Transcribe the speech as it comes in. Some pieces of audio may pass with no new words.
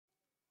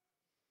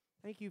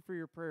Thank you for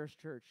your prayers,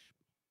 church.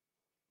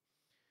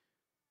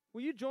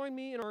 Will you join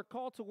me in our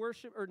call to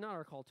worship, or not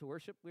our call to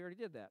worship, we already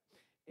did that.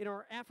 In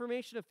our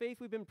affirmation of faith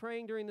we've been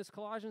praying during this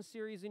Colossians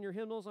series in your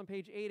hymnals on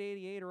page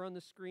 888 or on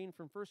the screen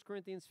from 1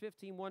 Corinthians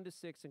 15,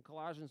 1-6 and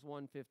Colossians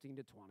 1,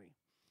 15-20.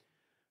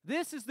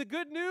 This is the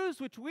good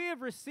news which we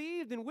have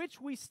received, in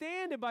which we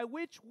stand, and by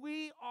which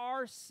we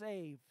are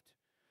saved.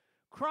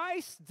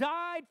 Christ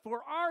died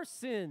for our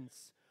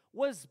sins,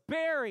 was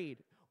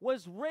buried,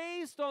 was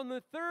raised on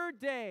the third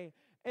day,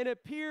 and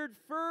appeared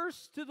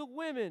first to the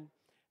women,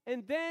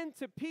 and then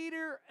to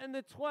Peter and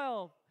the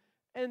 12,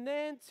 and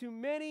then to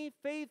many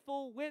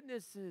faithful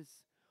witnesses.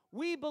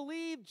 We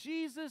believe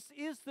Jesus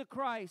is the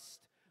Christ,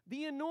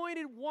 the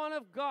anointed one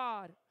of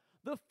God,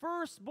 the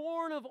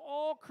firstborn of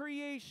all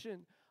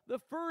creation, the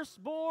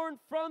firstborn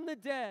from the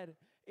dead,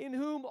 in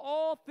whom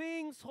all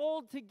things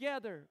hold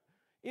together,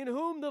 in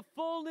whom the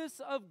fullness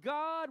of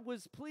God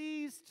was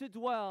pleased to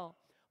dwell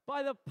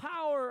by the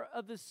power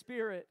of the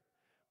Spirit.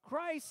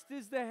 Christ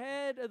is the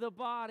head of the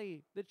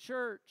body, the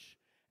church,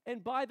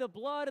 and by the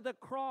blood of the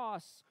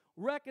cross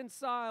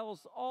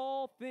reconciles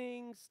all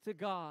things to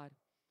God.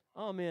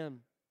 Amen.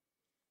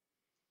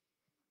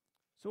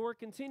 So we're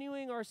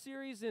continuing our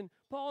series in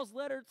Paul's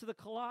letter to the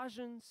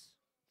Colossians.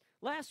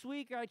 Last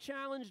week I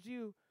challenged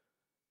you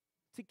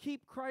to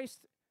keep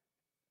Christ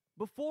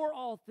before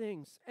all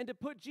things and to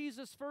put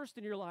Jesus first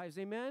in your lives.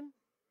 Amen?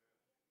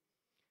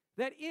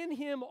 That in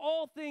Him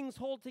all things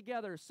hold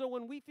together. So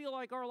when we feel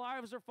like our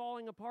lives are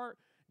falling apart,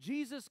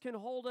 Jesus can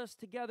hold us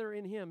together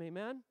in Him.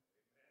 Amen?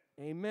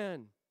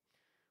 Amen.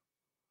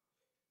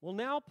 Well,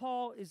 now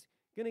Paul is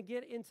going to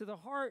get into the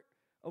heart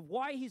of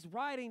why he's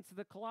writing to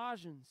the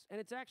Colossians. And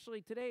it's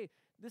actually today,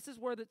 this is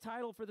where the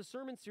title for the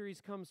sermon series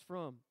comes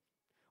from.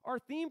 Our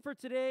theme for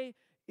today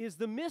is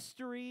the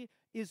mystery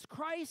is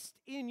Christ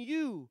in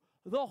you,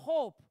 the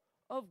hope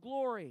of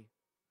glory.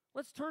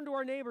 Let's turn to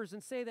our neighbors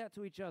and say that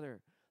to each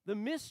other. The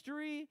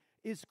mystery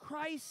is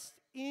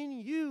Christ in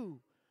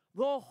you,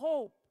 the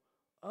hope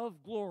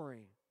of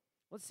glory.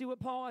 Let's see what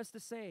Paul has to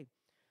say.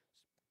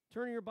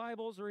 Turn in your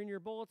Bibles or in your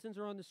bulletins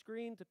or on the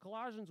screen to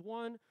Colossians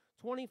 1,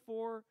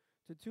 24-25.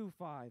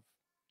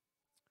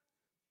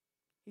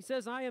 He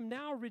says, I am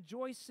now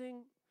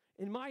rejoicing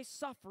in my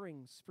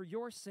sufferings for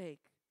your sake.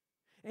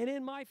 And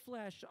in my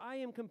flesh, I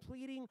am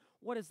completing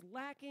what is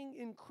lacking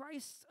in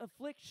Christ's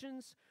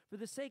afflictions for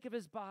the sake of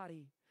His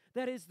body,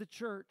 that is the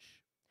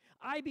church.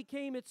 I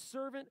became its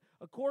servant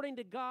according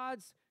to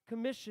God's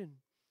commission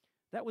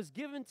that was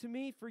given to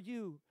me for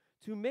you,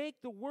 to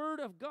make the word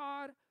of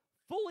God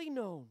fully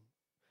known,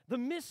 the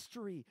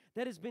mystery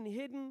that has been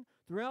hidden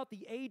throughout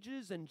the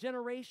ages and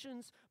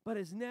generations, but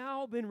has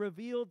now been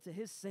revealed to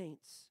His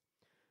saints.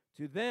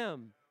 To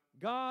them,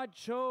 God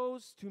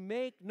chose to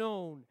make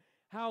known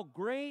how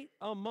great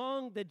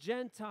among the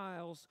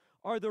Gentiles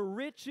are the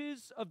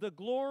riches of the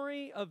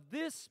glory of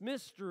this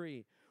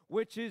mystery,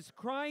 which is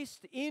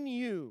Christ in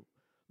you,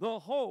 the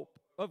hope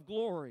of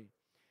glory.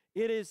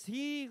 It is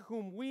He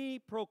whom we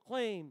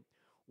proclaim,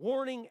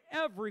 warning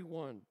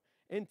everyone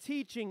and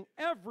teaching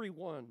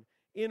everyone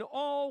in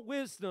all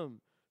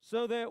wisdom,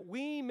 so that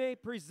we may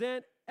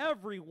present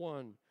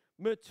everyone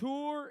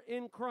mature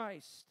in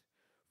Christ.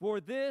 For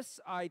this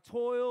I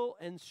toil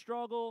and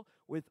struggle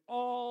with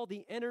all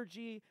the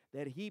energy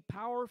that He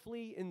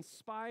powerfully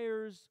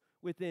inspires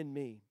within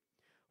me.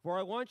 For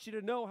I want you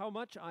to know how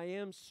much I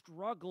am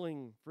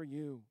struggling for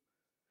you,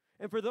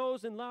 and for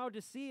those in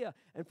Laodicea,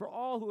 and for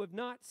all who have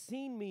not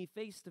seen me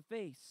face to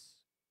face.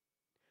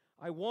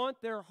 I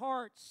want their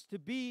hearts to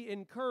be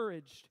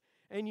encouraged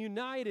and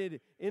united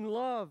in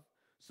love,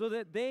 so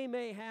that they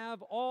may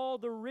have all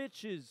the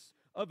riches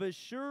of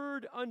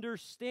assured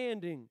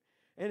understanding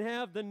and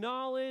have the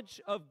knowledge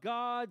of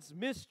God's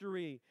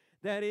mystery,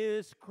 that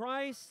is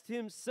Christ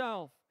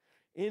Himself,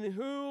 in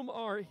whom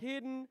are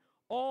hidden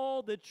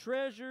all the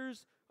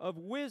treasures of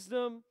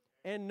wisdom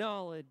and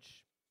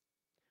knowledge.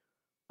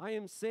 I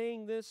am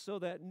saying this so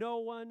that no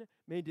one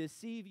may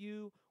deceive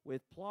you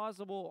with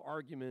plausible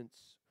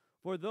arguments.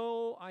 For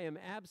though I am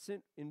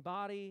absent in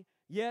body,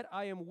 yet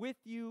I am with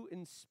you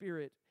in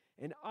spirit,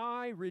 and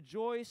I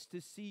rejoice to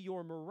see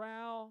your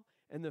morale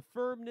and the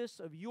firmness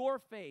of your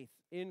faith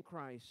in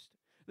Christ.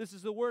 This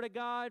is the word of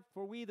God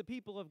for we, the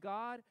people of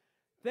God.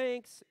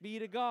 Thanks be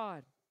to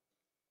God.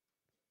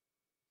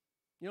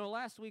 You know,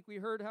 last week we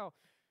heard how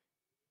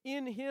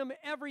in Him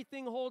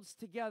everything holds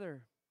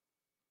together.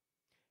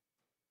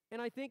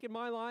 And I think in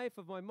my life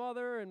of my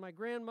mother and my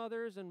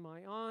grandmothers and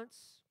my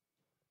aunts,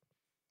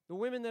 the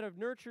women that have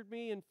nurtured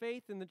me in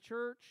faith in the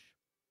church.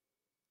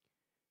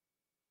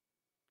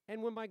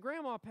 And when my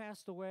grandma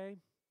passed away,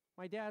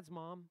 my dad's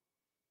mom,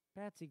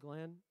 Patsy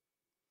Glenn,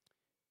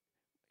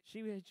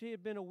 she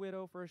had been a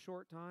widow for a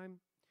short time.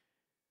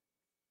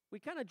 We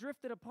kind of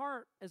drifted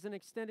apart as an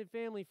extended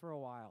family for a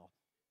while.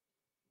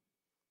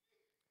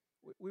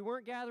 We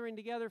weren't gathering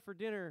together for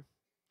dinner,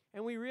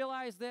 and we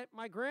realized that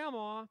my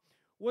grandma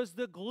was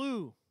the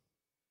glue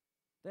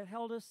that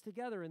held us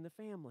together in the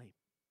family,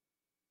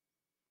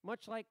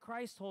 much like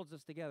Christ holds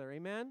us together.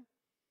 Amen?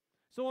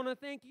 So I want to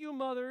thank you,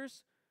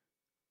 mothers,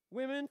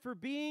 women, for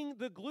being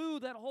the glue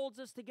that holds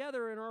us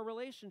together in our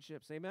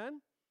relationships.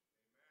 Amen?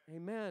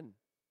 Amen.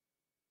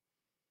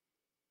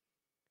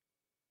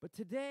 But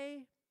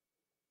today,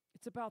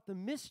 it's about the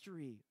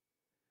mystery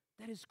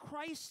that is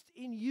Christ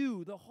in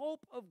you, the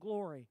hope of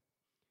glory.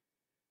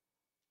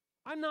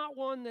 I'm not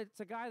one that's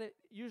a guy that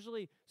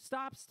usually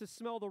stops to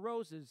smell the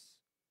roses.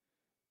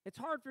 It's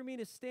hard for me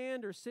to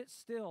stand or sit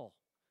still.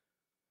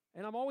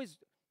 And I'm always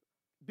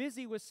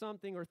busy with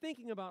something or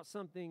thinking about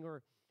something,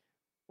 or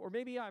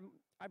maybe I'm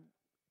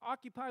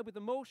occupied with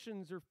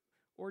emotions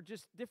or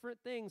just different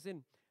things.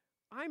 And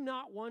I'm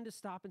not one to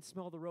stop and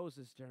smell the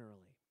roses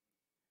generally.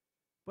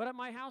 But at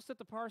my house at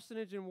the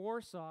parsonage in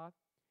Warsaw,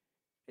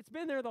 it's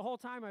been there the whole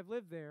time I've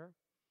lived there.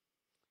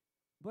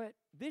 But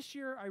this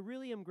year, I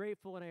really am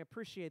grateful and I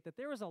appreciate that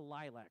there was a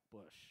lilac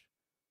bush,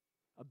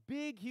 a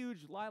big,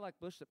 huge lilac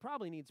bush that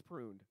probably needs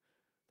pruned,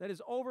 that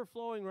is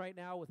overflowing right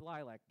now with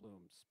lilac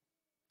blooms.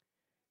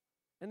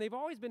 And they've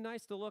always been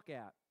nice to look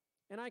at,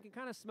 and I can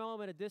kind of smell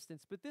them at a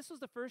distance. But this was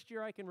the first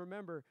year I can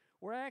remember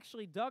where I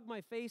actually dug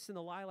my face in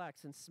the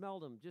lilacs and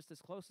smelled them just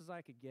as close as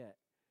I could get.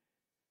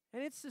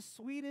 And it's the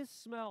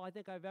sweetest smell I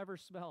think I've ever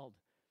smelled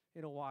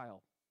in a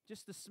while.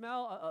 Just the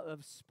smell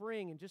of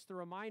spring and just the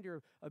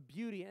reminder of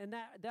beauty. And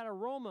that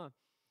aroma,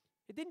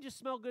 it didn't just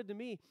smell good to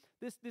me.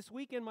 This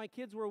weekend, my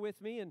kids were with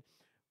me, and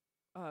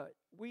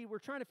we were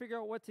trying to figure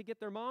out what to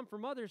get their mom for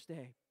Mother's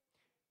Day.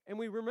 And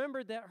we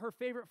remembered that her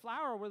favorite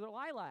flower were the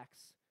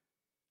lilacs.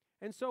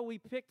 And so we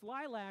picked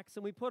lilacs,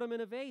 and we put them in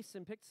a vase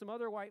and picked some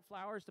other white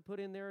flowers to put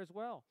in there as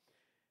well.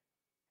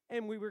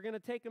 And we were going to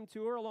take them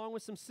to her along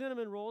with some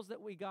cinnamon rolls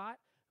that we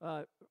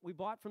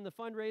bought from the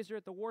fundraiser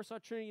at the Warsaw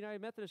Trinity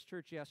United Methodist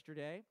Church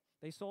yesterday.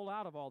 They sold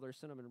out of all their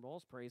cinnamon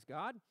rolls, praise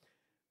God.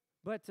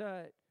 But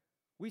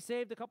we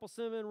saved a couple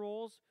cinnamon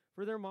rolls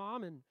for their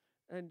mom,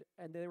 and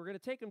they were going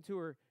to take them to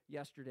her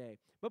yesterday.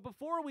 But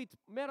before we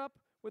met up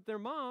with their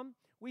mom,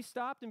 we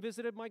stopped and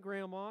visited my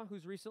grandma,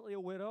 who's recently a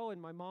widow,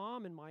 and my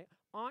mom and my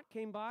aunt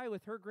came by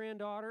with her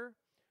granddaughter,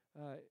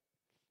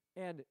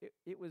 and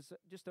it was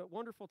just a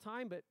wonderful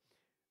time. But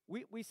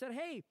we said,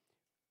 hey,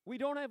 we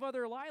don't have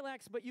other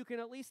lilacs, but you can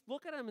at least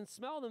look at them and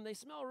smell them. They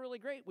smell really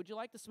great. Would you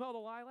like to smell the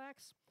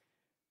lilacs?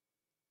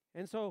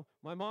 And so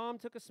my mom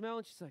took a smell,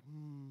 and she's like,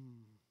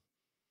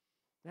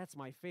 that's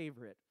my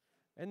favorite.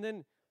 And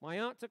then my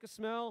aunt took a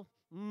smell.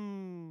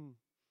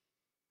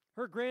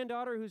 Her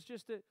granddaughter, who's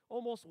just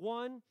almost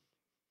one,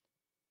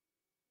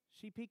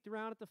 she peeked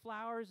around at the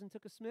flowers and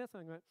took a sniff.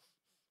 I went.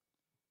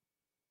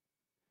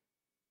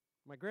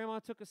 My grandma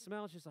took a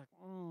smell. She's like,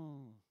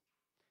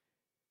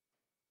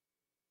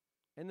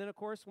 And then, of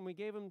course, when we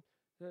gave them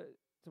to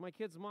my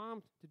kid's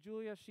mom, to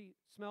Julia, she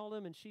smelled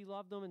them and she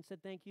loved them and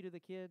said thank you to the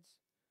kids.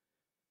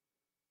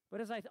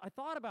 But as I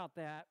thought about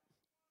that,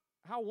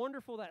 how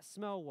wonderful that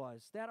smell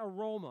was, that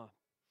aroma.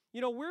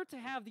 You know, we're to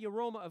have the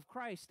aroma of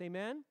Christ,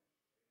 amen?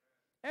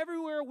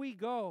 Everywhere we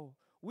go,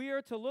 we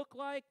are to look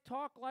like,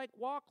 talk like,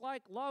 walk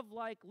like, love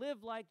like,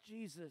 live like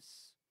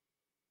Jesus.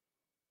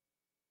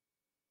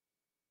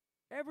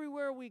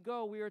 Everywhere we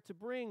go, we are to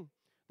bring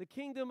the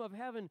kingdom of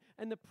heaven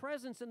and the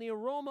presence and the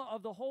aroma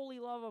of the holy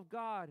love of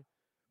God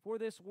for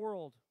this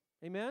world.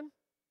 Amen?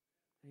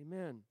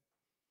 Amen.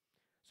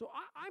 So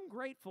I'm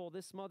grateful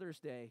this Mother's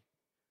Day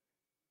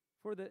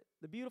for the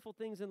beautiful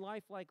things in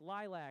life like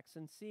lilacs,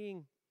 and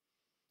seeing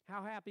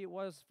how happy it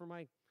was for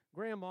my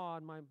grandma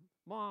and my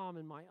mom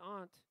and my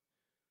aunt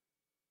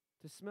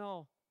to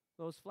smell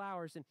those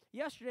flowers. And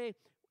yesterday,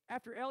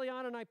 after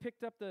Eliana and I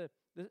picked up the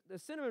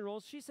cinnamon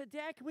rolls, she said,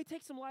 Dad, can we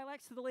take some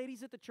lilacs to the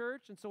ladies at the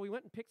church? And so we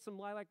went and picked some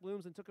lilac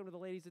blooms and took them to the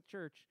ladies at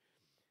church.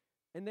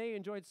 And they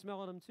enjoyed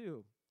smelling them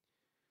too.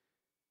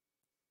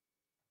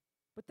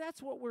 But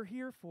that's what we're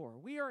here for.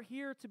 We are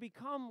here to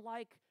become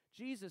like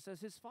Jesus as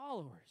his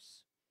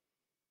followers.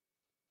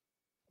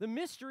 The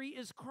mystery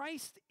is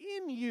Christ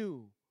in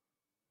you,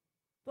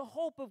 the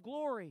hope of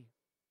glory.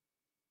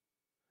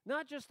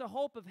 Not just the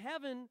hope of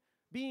heaven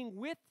being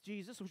with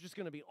Jesus, which is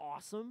going to be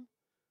awesome,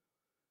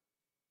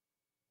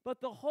 but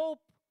the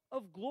hope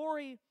of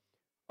glory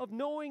of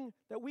knowing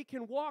that we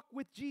can walk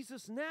with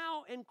Jesus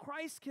now and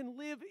Christ can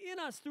live in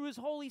us through his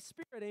Holy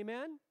Spirit.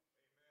 Amen?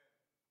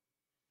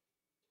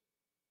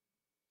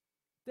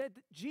 That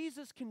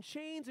Jesus can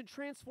change and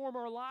transform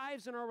our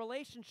lives and our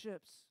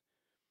relationships.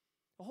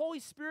 The Holy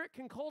Spirit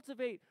can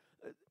cultivate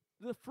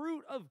the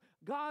fruit of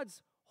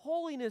God's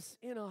holiness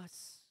in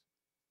us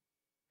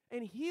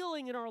and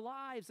healing in our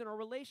lives and our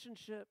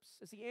relationships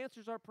as he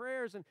answers our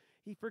prayers and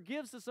he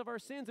forgives us of our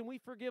sins and we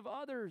forgive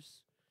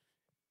others.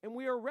 And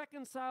we are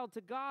reconciled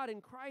to God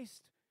in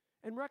Christ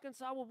and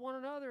reconciled with one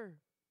another.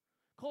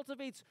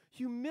 Cultivates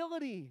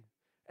humility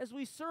as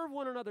we serve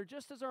one another,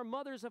 just as our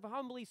mothers have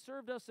humbly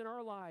served us in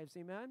our lives.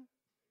 Amen?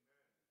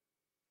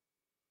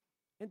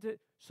 And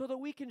so that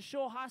we can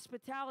show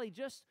hospitality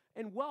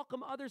and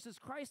welcome others as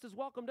Christ has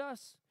welcomed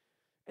us.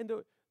 And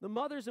the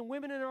mothers and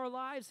women in our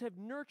lives have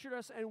nurtured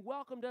us and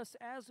welcomed us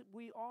as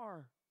we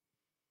are.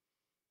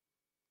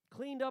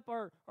 Cleaned up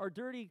our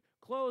dirty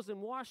clothes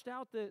and washed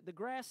out the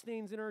grass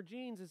stains in our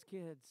jeans as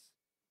kids.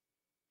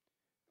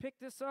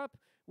 Picked us up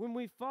when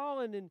we've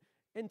fallen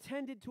and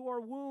tended to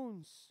our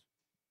wounds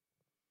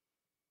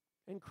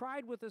and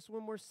cried with us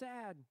when we're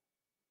sad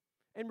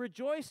and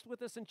rejoiced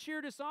with us and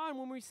cheered us on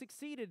when we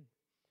succeeded.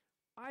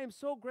 I am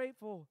so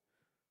grateful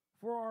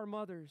for our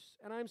mothers,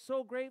 and I'm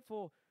so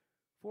grateful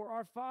for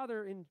our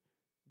Father in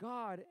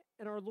God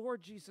and our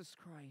Lord Jesus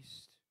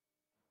Christ.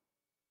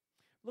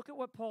 Look at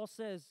what Paul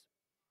says.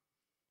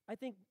 I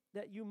think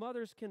that you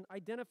mothers can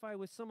identify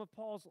with some of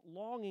Paul's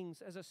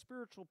longings as a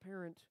spiritual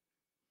parent.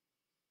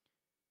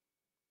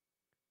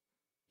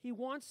 He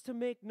wants to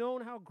make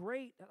known how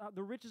great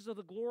the riches of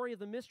the glory of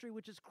the mystery,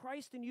 which is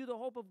Christ in you, the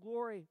hope of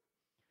glory.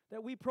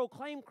 That we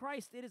proclaim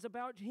Christ, it is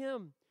about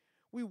Him.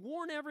 We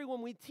warn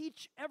everyone, we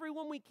teach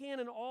everyone we can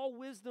in all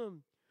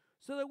wisdom,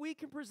 so that we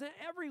can present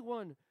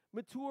everyone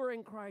mature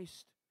in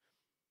Christ.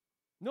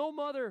 No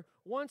mother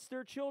wants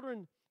their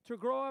children to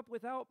grow up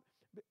without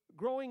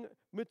growing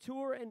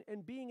mature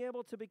and being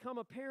able to become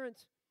a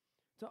parent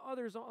to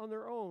others on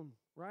their own,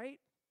 right?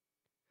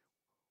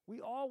 We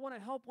all want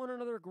to help one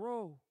another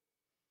grow.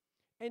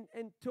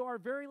 And to our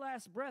very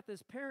last breath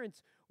as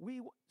parents,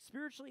 we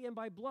spiritually and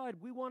by blood,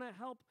 we want to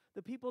help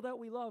the people that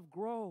we love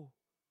grow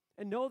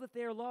and know that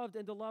they are loved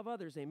and to love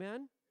others.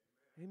 Amen?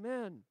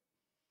 Amen.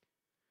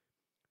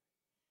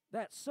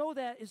 So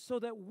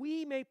that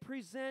we may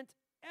present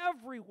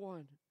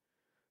everyone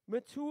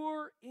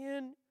mature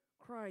in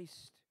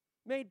Christ,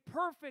 made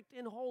perfect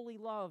in holy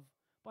love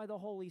by the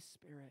Holy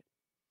Spirit.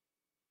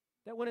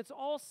 That when it's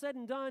all said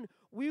and done,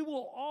 we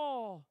will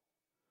all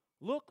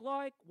look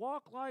like,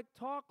 walk like,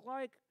 talk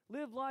like,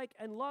 live like,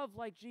 and love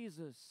like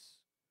Jesus.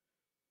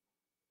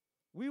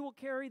 We will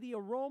carry the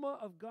aroma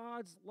of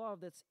God's love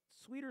that's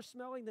sweeter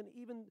smelling than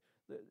even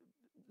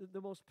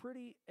the most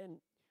pretty and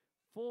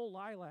full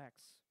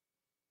lilacs.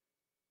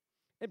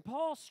 And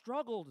Paul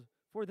struggled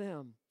for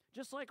them,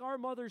 just like our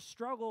mothers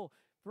struggle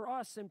for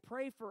us and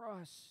pray for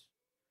us.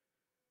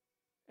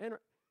 And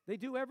they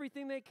do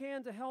everything they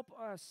can to help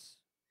us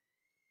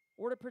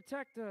or to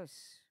protect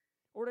us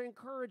or to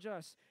encourage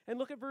us. And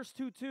look at verse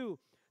 2 too.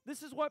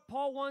 This is what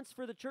Paul wants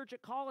for the church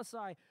at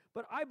Colossae,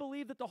 but I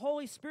believe that the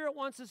Holy Spirit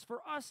wants this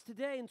for us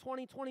today in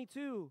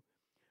 2022.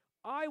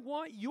 I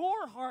want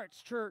your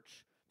hearts,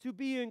 church, to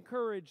be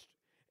encouraged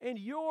and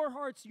your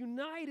hearts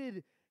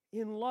united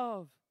in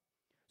love,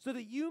 so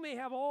that you may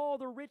have all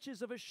the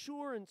riches of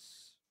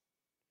assurance,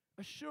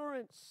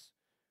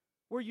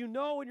 where you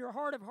know in your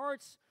heart of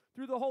hearts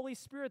through the Holy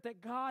Spirit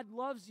that God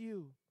loves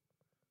you,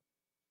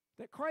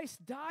 that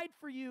Christ died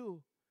for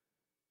you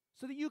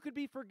so that you could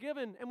be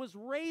forgiven and was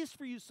raised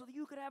for you so that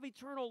you could have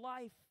eternal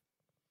life,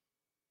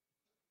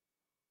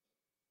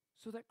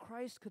 so that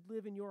Christ could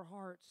live in your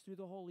hearts through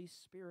the Holy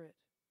Spirit,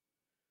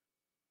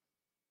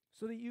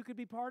 so that you could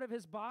be part of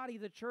His body,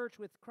 the church,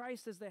 with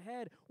Christ as the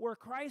head, where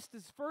Christ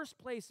is first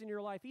place in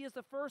your life. He is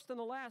the first and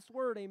the last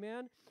word,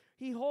 amen?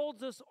 He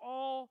holds us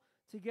all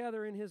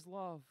together in His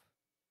love.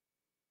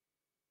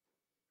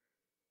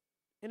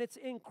 And it's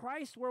in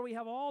Christ where we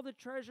have all the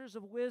treasures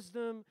of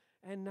wisdom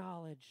and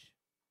knowledge.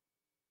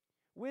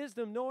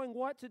 Wisdom, knowing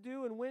what to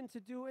do and when to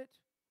do it.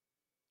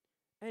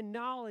 And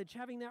knowledge,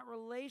 having that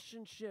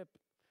relationship,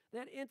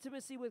 that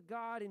intimacy with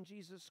God in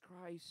Jesus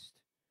Christ.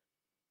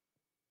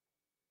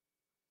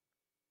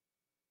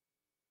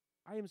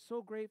 I am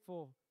so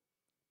grateful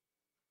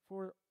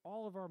for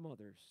all of our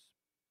mothers.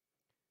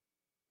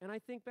 And I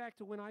think back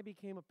to when I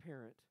became a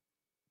parent.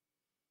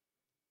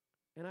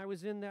 And I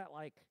was in that,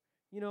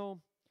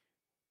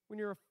 when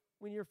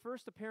you're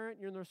first a parent,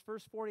 you're in those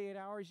first 48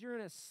 hours, you're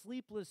in a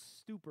sleepless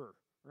stupor,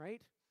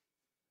 right?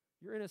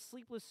 You're in a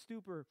sleepless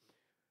stupor.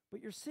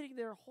 But you're sitting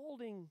there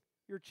holding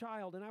your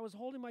child. And I was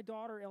holding my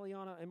daughter,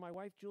 Eliana, and my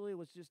wife, Julia,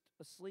 was just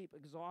asleep,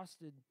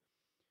 exhausted.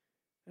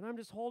 And I'm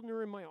just holding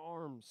her in my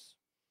arms.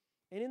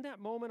 And in that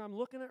moment, I'm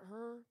looking at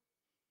her,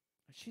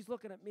 and she's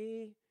looking at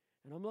me,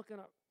 and I'm looking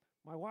at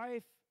my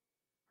wife,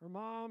 her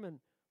mom, and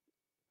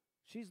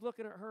she's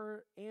looking at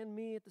her and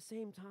me at the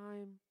same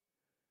time.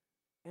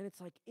 And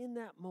it's like in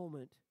that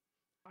moment,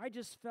 I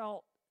just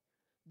felt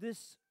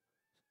this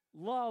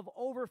love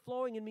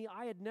overflowing in me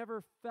I had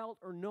never felt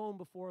or known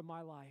before in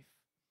my life.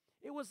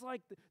 It was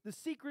like the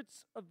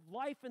secrets of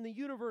life and the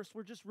universe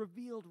were just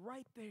revealed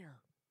right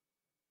there.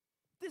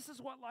 This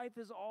is what life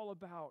is all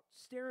about,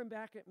 staring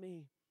back at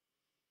me.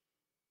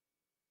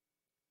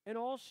 And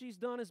all she's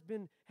done has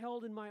been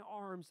held in my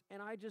arms,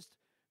 and I just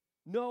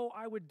know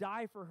I would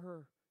die for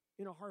her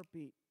in a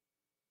heartbeat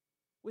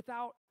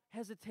without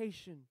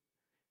hesitation.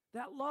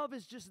 That love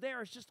is just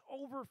there. It's just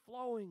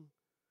overflowing,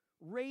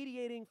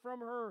 radiating from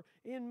her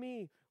in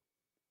me.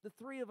 The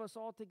three of us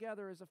all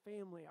together as a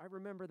family. I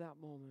remember that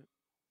moment.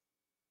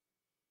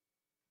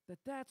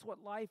 That's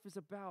what life is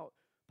about.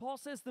 Paul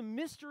says the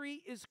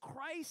mystery is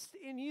Christ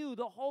in you,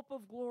 the hope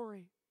of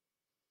glory.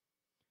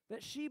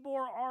 That she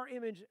bore our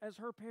image as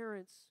her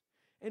parents.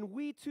 And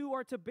we too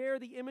are to bear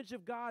the image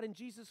of God in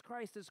Jesus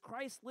Christ as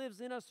Christ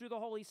lives in us through the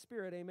Holy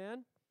Spirit.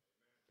 Amen?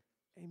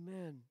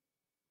 Amen.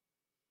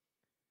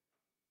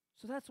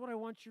 So that's what I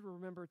want you to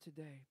remember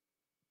today.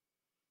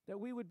 That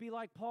we would be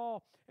like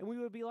Paul, and we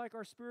would be like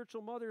our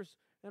spiritual mothers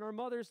and our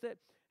mothers that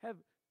have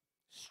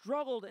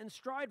struggled and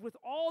strived with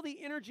all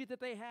the energy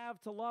that they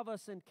have to love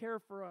us and care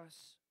for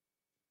us,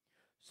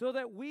 so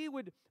that we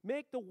would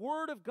make the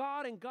Word of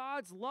God and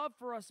God's love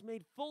for us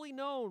made fully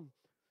known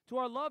to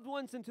our loved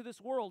ones and to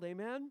this world.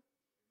 Amen?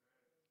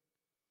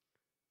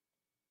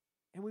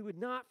 And we would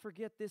not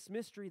forget this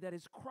mystery that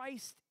is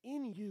Christ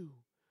in you,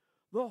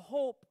 the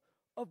hope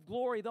of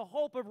glory, the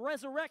hope of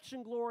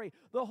resurrection glory,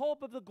 the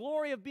hope of the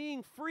glory of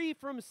being free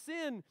from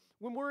sin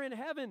when we're in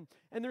heaven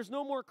and there's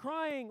no more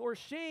crying or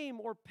shame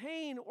or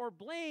pain or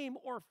blame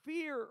or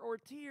fear or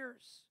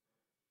tears.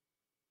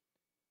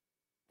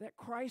 That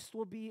Christ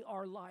will be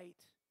our light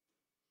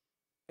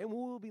and we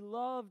will be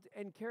loved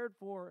and cared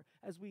for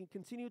as we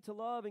continue to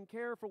love and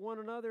care for one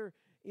another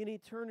in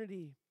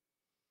eternity.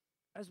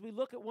 As we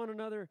look at one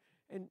another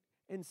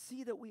and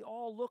see that we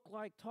all look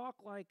like, talk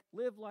like,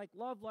 live like,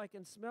 love like,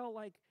 and smell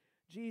like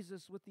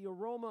Jesus with the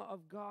aroma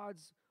of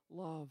God's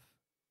love,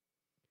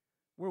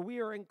 where we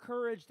are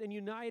encouraged and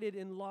united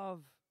in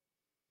love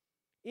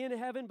in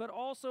heaven, but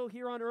also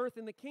here on earth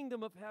in the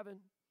kingdom of heaven,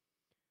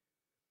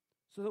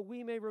 so that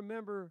we may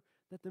remember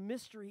that the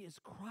mystery is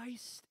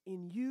Christ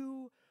in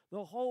you,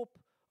 the hope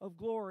of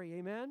glory.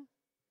 Amen?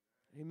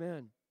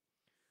 Amen.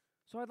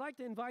 So I'd like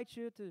to invite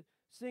you to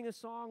sing a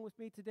song with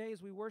me today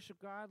as we worship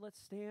God. Let's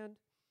stand.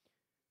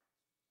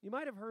 You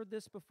might have heard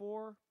this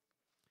before,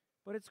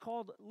 but it's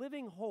called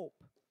Living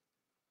Hope.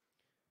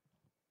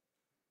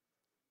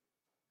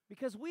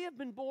 Because we have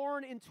been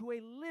born into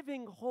a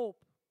living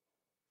hope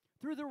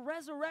through the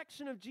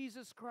resurrection of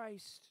Jesus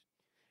Christ.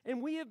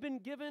 And we have been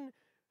given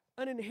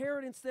an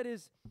inheritance that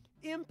is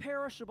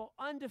imperishable,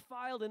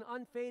 undefiled, and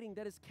unfading,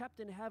 that is kept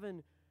in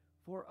heaven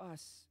for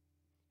us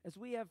as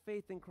we have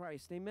faith in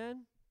Christ.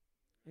 Amen?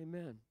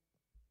 Amen.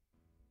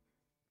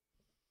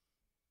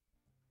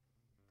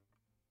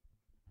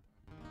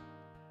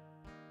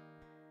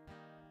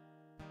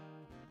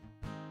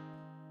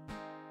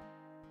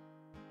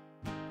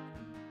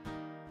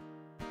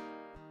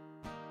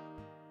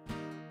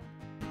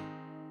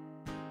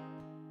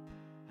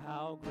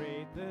 How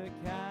great the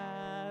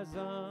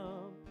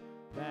chasm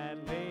that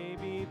lay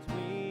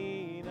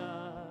between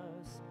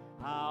us,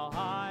 how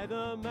high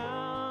the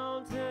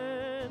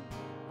mountain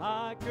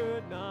I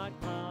could not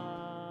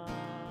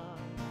climb.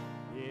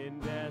 In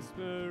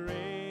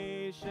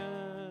desperation,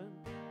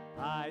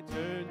 I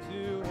turned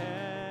to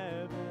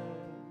heaven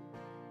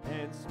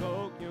and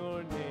spoke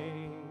your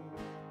name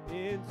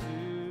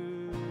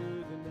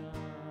into the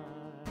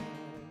night.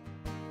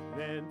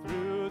 Then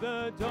through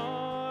the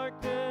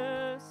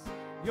darkness,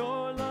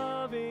 your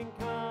loving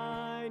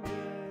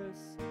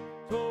kindness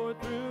tore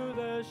through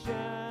the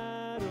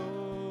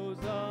shadows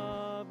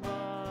of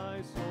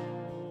my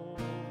soul.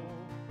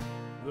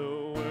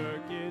 The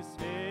work is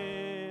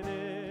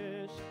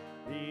finished,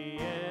 the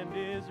end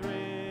is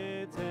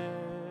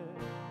written.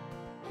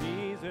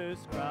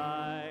 Jesus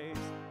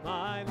Christ,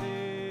 my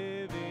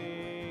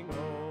living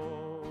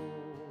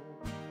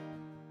hope.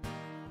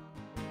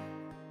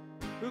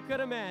 Who could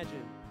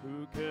imagine?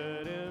 Who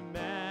could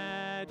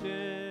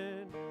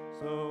imagine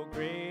so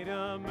great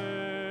a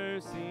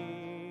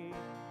mercy?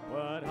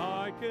 What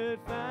heart could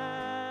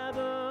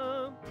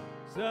fathom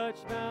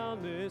such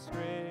boundless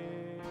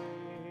grace?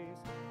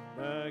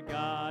 The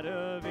God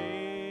of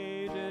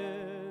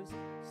ages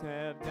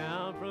stepped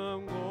down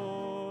from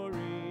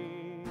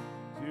glory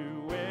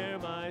to wear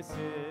my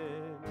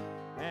sin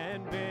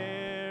and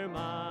bear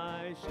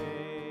my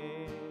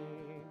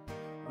shame.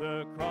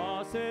 The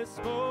cross has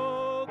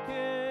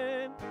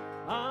spoken,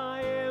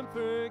 I am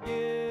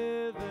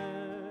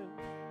forgiven.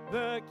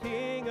 The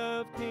King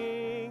of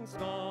Kings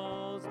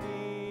calls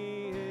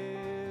me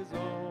his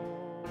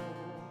own.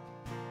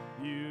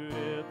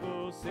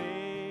 Beautiful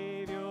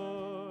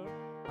Savior,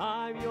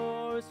 I'm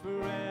yours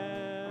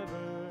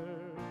forever.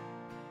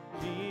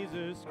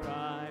 Jesus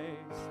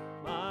Christ,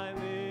 my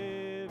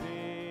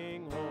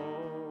living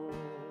hope.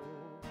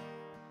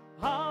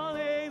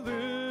 Hallelujah,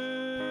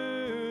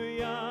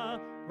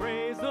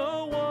 praise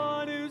the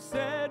one who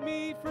set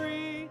me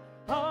free.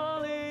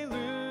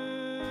 Hallelujah,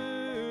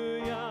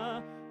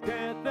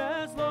 death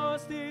has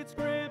lost its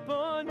grip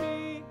on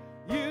me.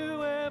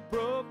 You have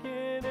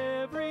broken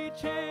every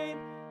chain.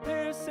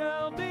 There's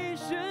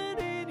salvation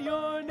in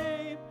your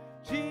name,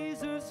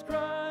 Jesus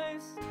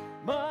Christ,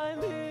 my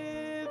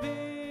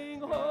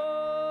living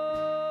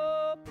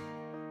hope.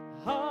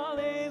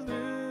 Hallelujah,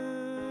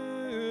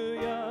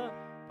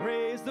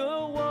 praise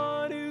the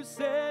one who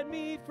set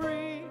me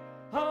free.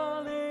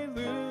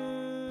 Hallelujah,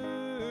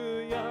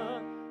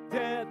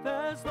 death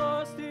has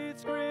lost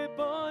its grip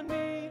on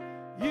me.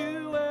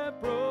 You have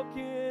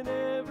broken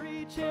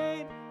every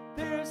chain.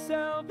 There's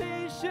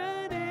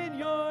salvation in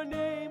your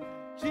name,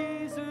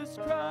 Jesus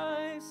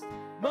Christ,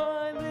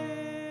 my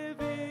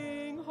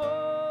living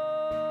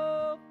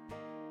hope.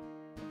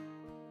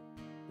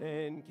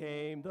 Then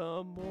came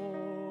the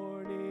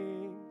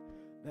morning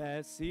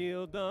that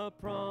sealed the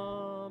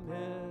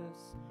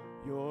promise.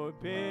 Your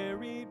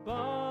buried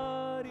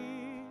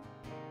body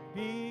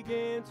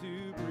began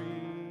to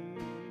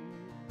breathe.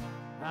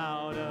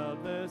 Out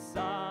of the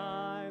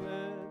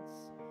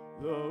silence,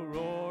 The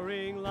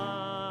roaring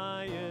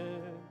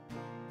lion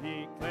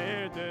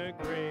declared the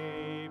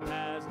grave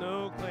has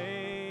no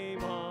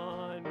claim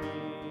on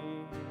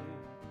me.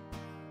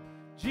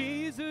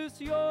 Jesus,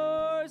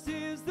 yours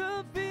is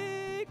the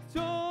victory.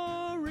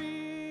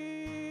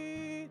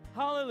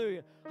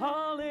 Hallelujah.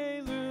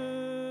 Hallelujah.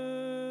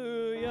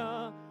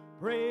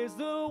 Praise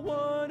the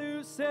one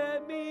who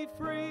set me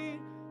free.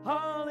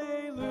 Hallelujah.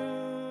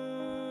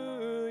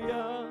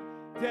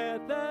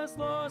 Death has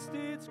lost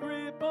its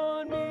grip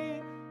on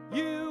me.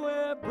 You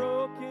have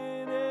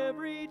broken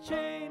every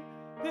chain.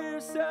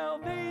 There's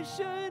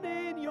salvation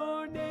in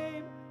your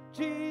name,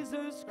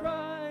 Jesus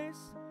Christ,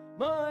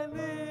 my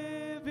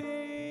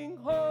living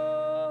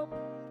hope.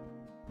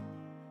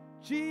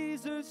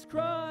 Jesus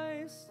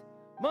Christ,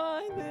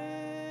 my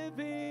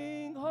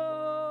living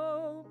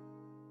hope.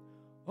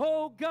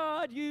 Oh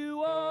God,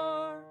 you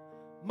are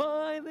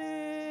my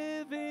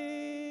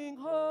living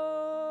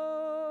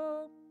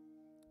hope.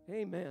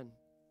 Amen.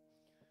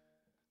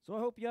 So I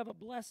hope you have a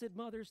blessed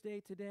Mother's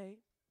Day today.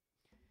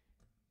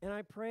 And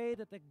I pray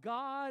that the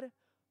God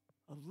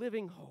of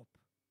living hope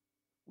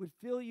would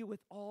fill you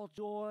with all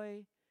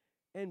joy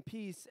and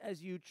peace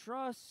as you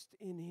trust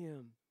in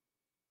Him,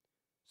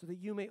 so that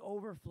you may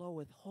overflow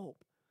with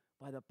hope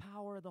by the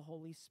power of the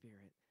Holy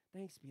Spirit.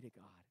 Thanks be to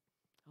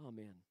God.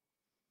 Amen.